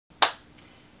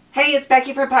Hey, it's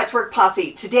Becky from Patchwork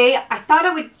Posse. Today I thought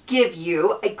I would give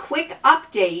you a quick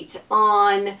update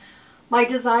on my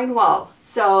design wall.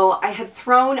 So I had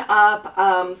thrown up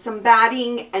some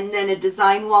batting and then a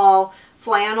design wall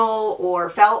flannel or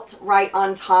felt right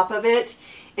on top of it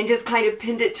and just kind of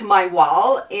pinned it to my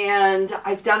wall. And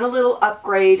I've done a little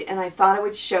upgrade and I thought I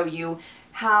would show you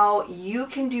how you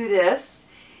can do this.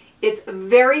 It's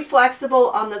very flexible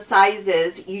on the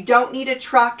sizes. You don't need a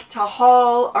truck to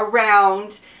haul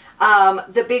around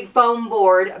the big foam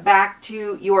board back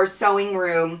to your sewing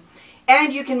room,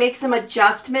 and you can make some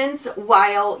adjustments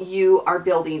while you are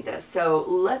building this. So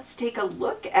let's take a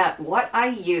look at what I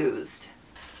used.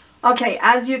 Okay,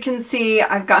 as you can see,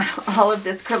 I've got all of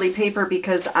this curly paper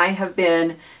because I have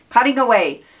been cutting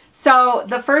away. So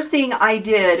the first thing I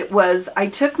did was I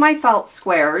took my felt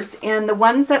squares, and the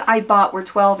ones that I bought were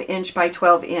 12" by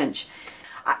 12".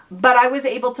 But I was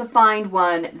able to find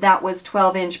one that was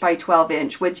 12" by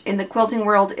 12", which in the quilting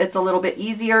world, it's a little bit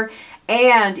easier.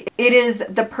 And it is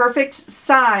the perfect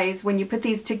size when you put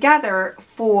these together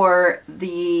for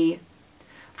the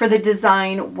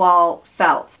design wall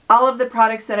felt. All of the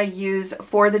products that I use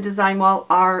for the design wall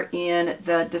are in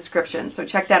the description, so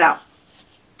check that out.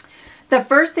 The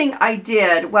first thing I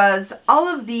did was all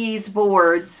of these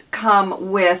boards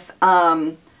come with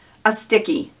a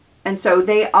sticky, and so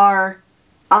they are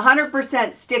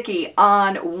 100% sticky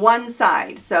on one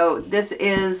side. So this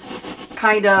is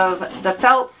kind of the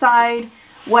felt side.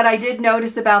 What I did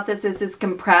notice about this is it's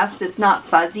compressed. It's not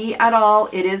fuzzy at all.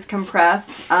 It is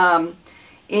compressed.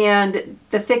 And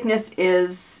the thickness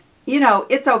is, you know,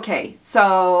 it's okay.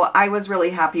 So I was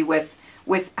really happy with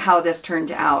how this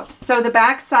turned out. So the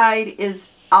back side is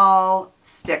all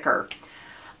sticker.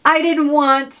 I didn't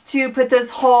want to put this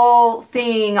whole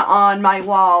thing on my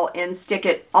wall and stick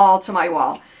it all to my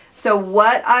wall. So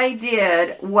what I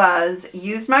did was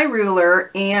use my ruler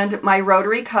and my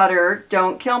rotary cutter.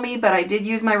 Don't kill me, but I did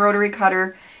use my rotary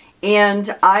cutter,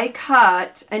 and I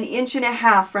cut 1.5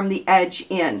 inches from the edge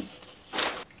in.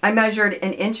 I measured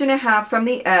 1.5 inches from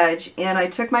the edge, and I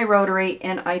took my rotary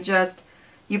and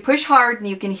you push hard and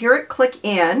you can hear it click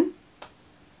in.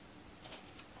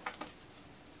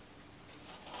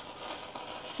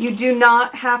 You do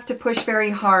not have to push very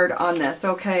hard on this,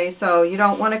 okay? So you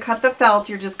don't want to cut the felt,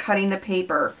 you're just cutting the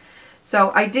paper.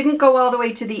 So I didn't go all the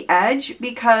way to the edge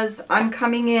because I'm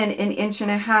coming in 1.5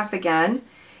 inches again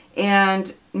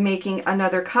and making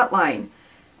another cut line.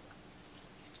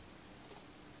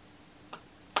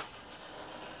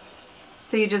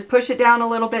 So you just push it down a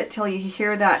little bit till you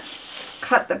hear that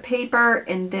cut the paper,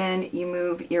 and then you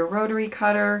move your rotary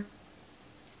cutter.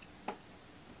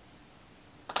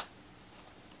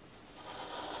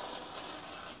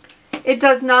 It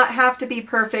does not have to be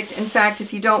perfect. In fact,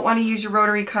 if you don't want to use your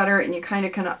rotary cutter and you kind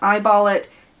of eyeball it,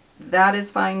 that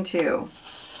is fine too.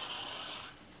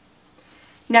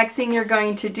 Next thing you're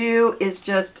going to do is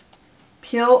just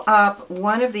peel up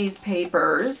one of these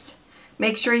papers.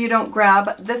 Make sure you don't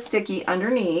grab the sticky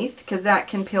underneath because that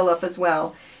can peel up as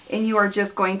well. And you are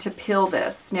just going to peel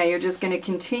this. Now you're just going to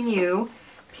continue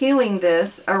peeling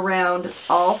this around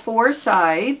all 4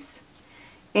 sides,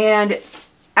 and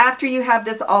after you have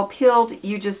this all peeled,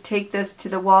 you just take this to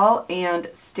the wall and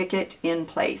stick it in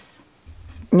place.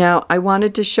 Now, I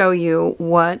wanted to show you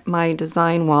what my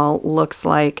design wall looks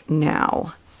like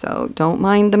now. So don't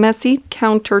mind the messy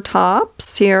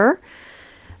countertops here.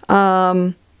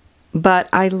 But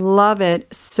I love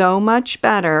it so much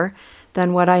better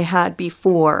than what I had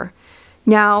before.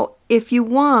 Now, if you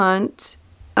want,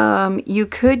 you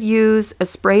could use a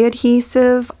spray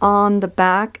adhesive on the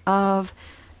back of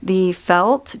the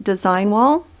felt design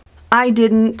wall. I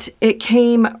didn't. It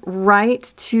came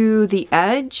right to the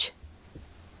edge,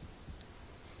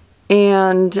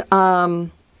 and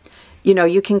you know,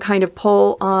 you can kind of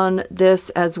pull on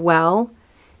this as well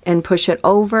and push it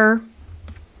over.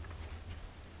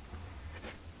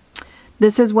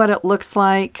 This is what it looks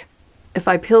like. If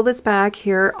I peel this back,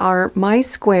 here are my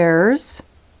squares.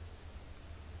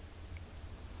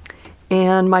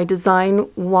 And my design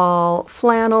wall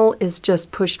flannel is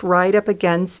just pushed right up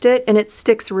against it, and it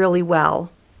sticks really well.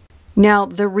 Now,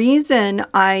 the reason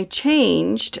I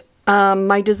changed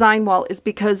my design wall is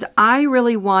because I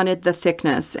really wanted the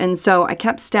thickness, and so I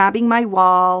kept stabbing my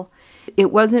wall. It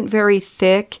wasn't very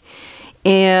thick,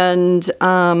 and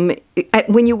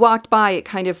when you walked by, it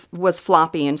kind of was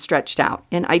floppy and stretched out,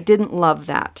 and I didn't love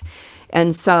that.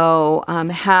 And so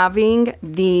having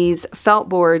these felt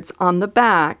boards on the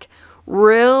back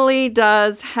really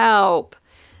does help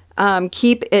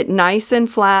keep it nice and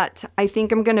flat. I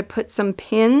think I'm going to put some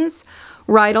pins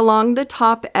right along the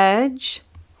top edge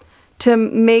to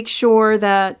make sure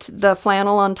that the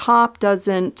flannel on top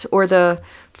doesn't, or the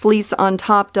fleece on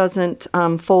top doesn't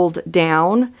fold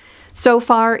down. So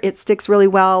far it sticks really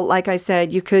well. Like I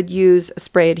said, you could use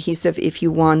spray adhesive if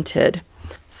you wanted.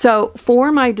 So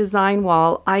for my design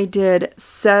wall, I did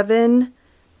 7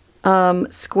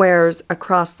 squares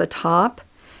across the top,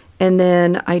 and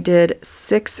then I did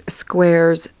 6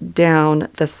 squares down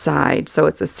the side. So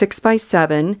it's a 6 by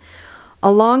 7.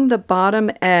 Along the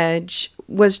bottom edge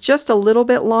was just a little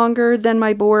bit longer than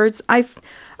my boards. I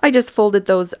just folded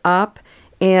those up,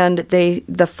 and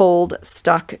the fold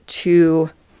stuck to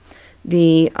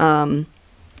the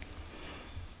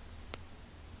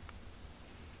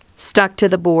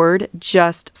board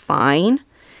just fine,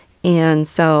 and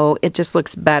so it just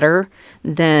looks better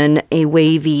than a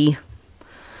wavy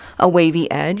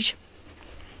edge.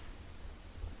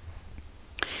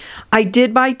 I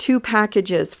did buy 2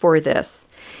 packages for this,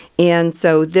 and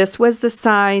so this was the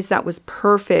size that was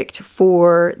perfect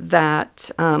for that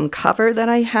cover that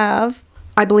I have.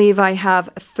 I believe I have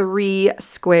 3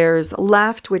 squares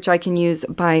left, which I can use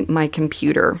by my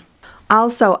computer.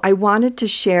 Also, I wanted to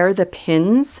share the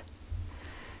pins.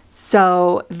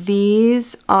 So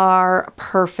these are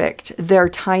perfect. They're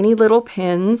tiny little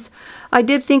pins. I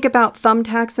did think about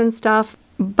thumbtacks and stuff,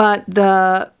 but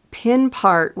the pin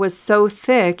part was so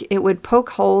thick it would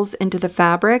poke holes into the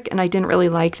fabric, and I didn't really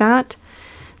like that.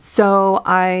 So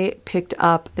I picked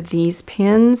up these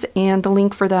pins, and the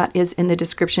link for that is in the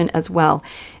description as well.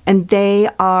 And they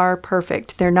are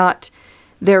perfect. They're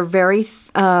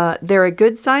a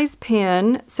good size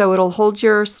pin, so it'll hold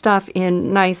your stuff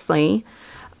in nicely.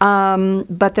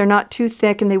 But they're not too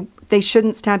thick, and they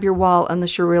shouldn't stab your wall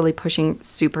unless you're really pushing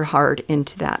super hard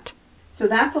into that. So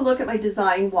that's a look at my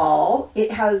design wall.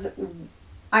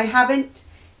 I haven't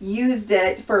used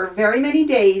it for very many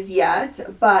days yet,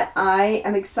 but I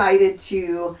am excited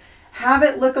to have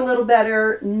it look a little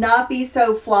better, not be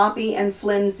so floppy and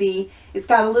flimsy. It's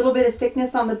got a little bit of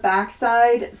thickness on the back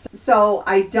side, so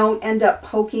I don't end up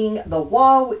poking the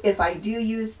wall if I do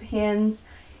use pins.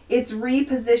 It's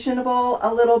repositionable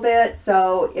a little bit,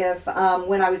 so if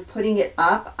when I was putting it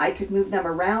up, I could move them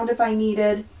around if I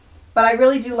needed. But I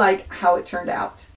really do like how it turned out.